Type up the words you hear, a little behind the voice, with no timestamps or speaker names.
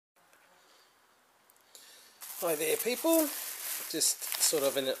Hi there people, just sort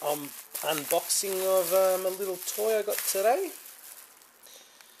of an unboxing of a little toy I got today,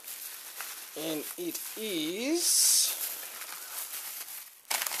 and it is,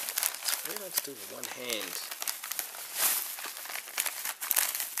 it's very hard to do with one hand.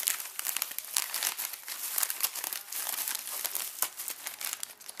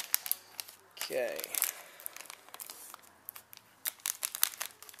 Okay.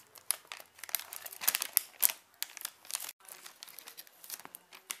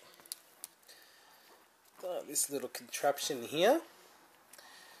 This little contraption here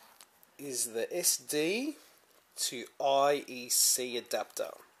is the SD2IEC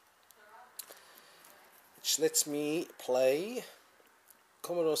adapter, which lets me play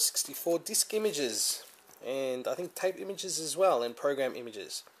Commodore 64 disk images, and I think tape images as well, and program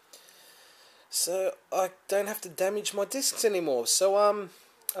images. So I don't have to damage my disks anymore. So I'm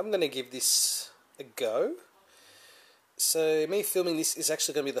going to give this a go. So me filming this is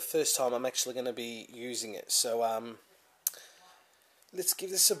actually going to be the first time I'm actually going to be using it. So let's give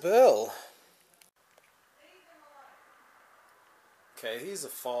this a whirl. Okay, here's the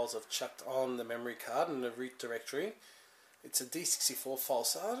files I've chucked on the memory card in the root directory. It's a D64 file,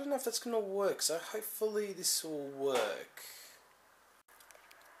 so I don't know if that's going to work. So hopefully this will work.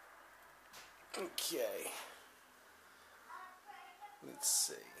 Okay. Let's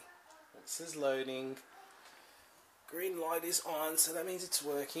see. It says loading. Green light is on, so that means it's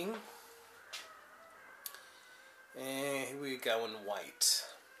working. And here we go and wait.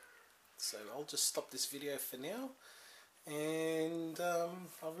 So I'll just stop this video for now, and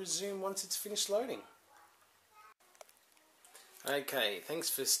I'll resume once it's finished loading. Okay, thanks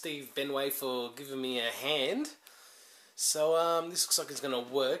for Steve Benway for giving me a hand. So this looks like it's going to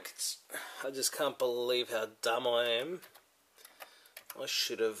work. I just can't believe how dumb I am. I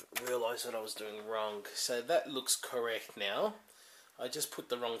should have realised what I was doing wrong. So that looks correct now. I just put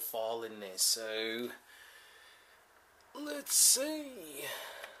the wrong file in there. So let's see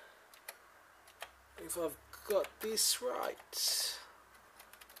if I've got this right.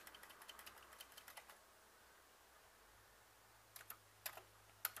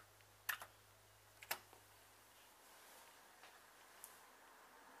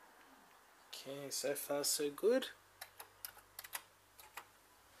 Okay, so far so good.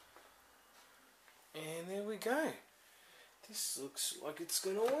 And there we go. This looks like it's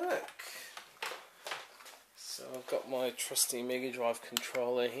going to work. So I've got my trusty Mega Drive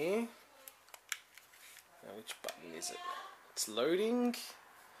controller here. Now which button is it? It's loading.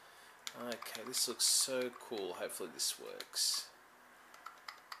 Okay, this looks so cool. Hopefully this works.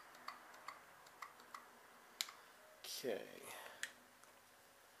 Okay.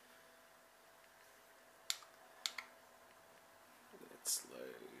 Let's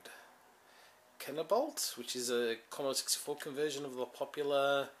load Kennerbolt, which is a Commodore 64 conversion of the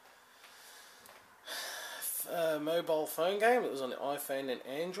popular mobile phone game. It was on the iPhone and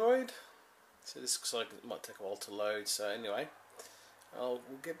Android. So this looks like it might take a while to load. So anyway, we'll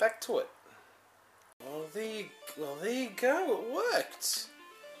get back to it. Well, there you go. It worked.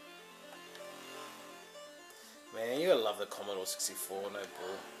 Man, you gotta love the Commodore 64, no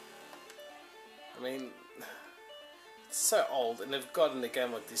bull. I mean, it's so old, and they've gotten a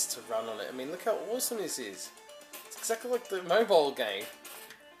game like this to run on it. I mean, look how awesome this is. It's exactly like the mobile game.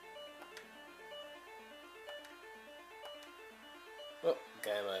 Oh,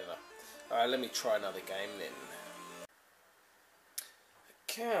 game over. Alright, let me try another game then.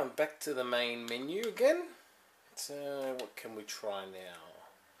 Okay, I'm back to the main menu again. So, what can we try now?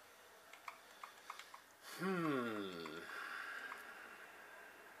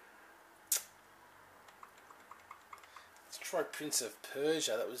 Try Prince of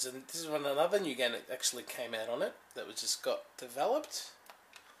Persia. This is another new game that actually came out on it. That was just got developed.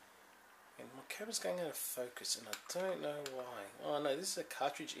 And my camera's going out of focus, and I don't know why. Oh no, this is a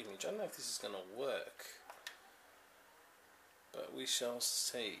cartridge image. I don't know if this is going to work, but we shall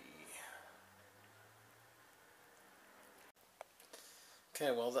see.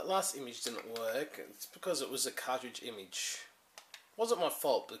 Okay, well that last image didn't work. It's because it was a cartridge image. It wasn't my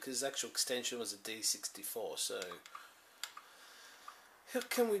fault because the actual extension was a D64. So what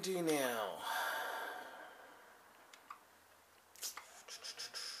can we do now?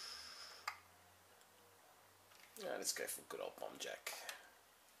 Alright, let's go for good old Bomb Jack.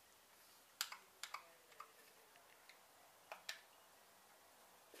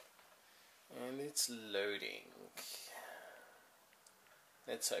 And it's loading.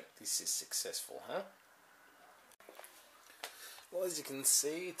 Let's hope this is successful, huh? Well, as you can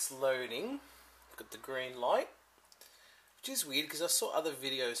see, it's loading. Got the green light. Which is weird because I saw other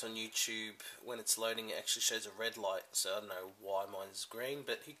videos on YouTube when it's loading it actually shows a red light, so I don't know why mine's green,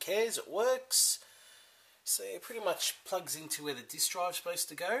 but who cares, it works. So it pretty much plugs into where the disk drive's supposed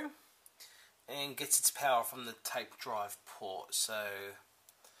to go and gets its power from the tape drive port, so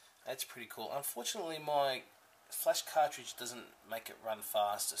that's pretty cool. Unfortunately my flash cartridge doesn't make it run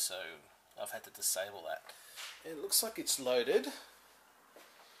faster, so I've had to disable that. And it looks like it's loaded.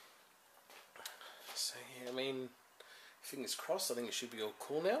 So yeah, I mean, fingers crossed, I think it should be all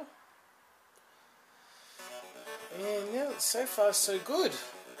cool now. And yeah, so far so good.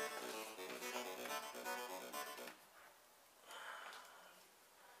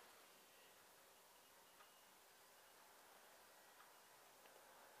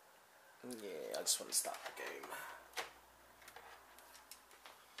 Yeah, I just want to start the game.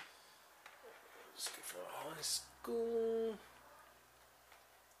 Let's go for high school.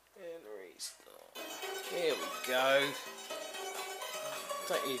 And restart. There we go.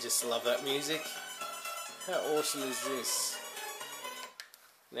 Don't you just love that music? How awesome is this?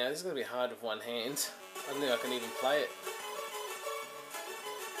 Now this is going to be hard with one hand. I don't think I can even play it.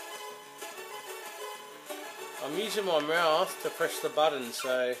 I'm using my mouth to press the button,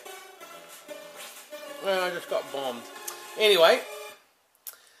 so... Well, I just got bombed. Anyway,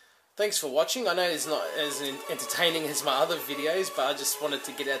 thanks for watching. I know it's not as entertaining as my other videos, but I just wanted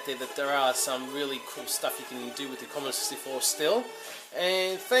to get out there that there are some really cool stuff you can do with the Commodore 64 still.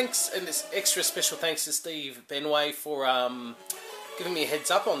 And thanks, and this extra special thanks to Steve Benway for giving me a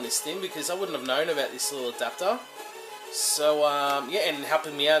heads up on this thing, because I wouldn't have known about this little adapter. So yeah, and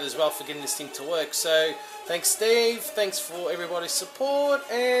helping me out as well for getting this thing to work. So thanks Steve, thanks for everybody's support,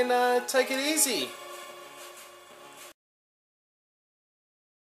 and take it easy.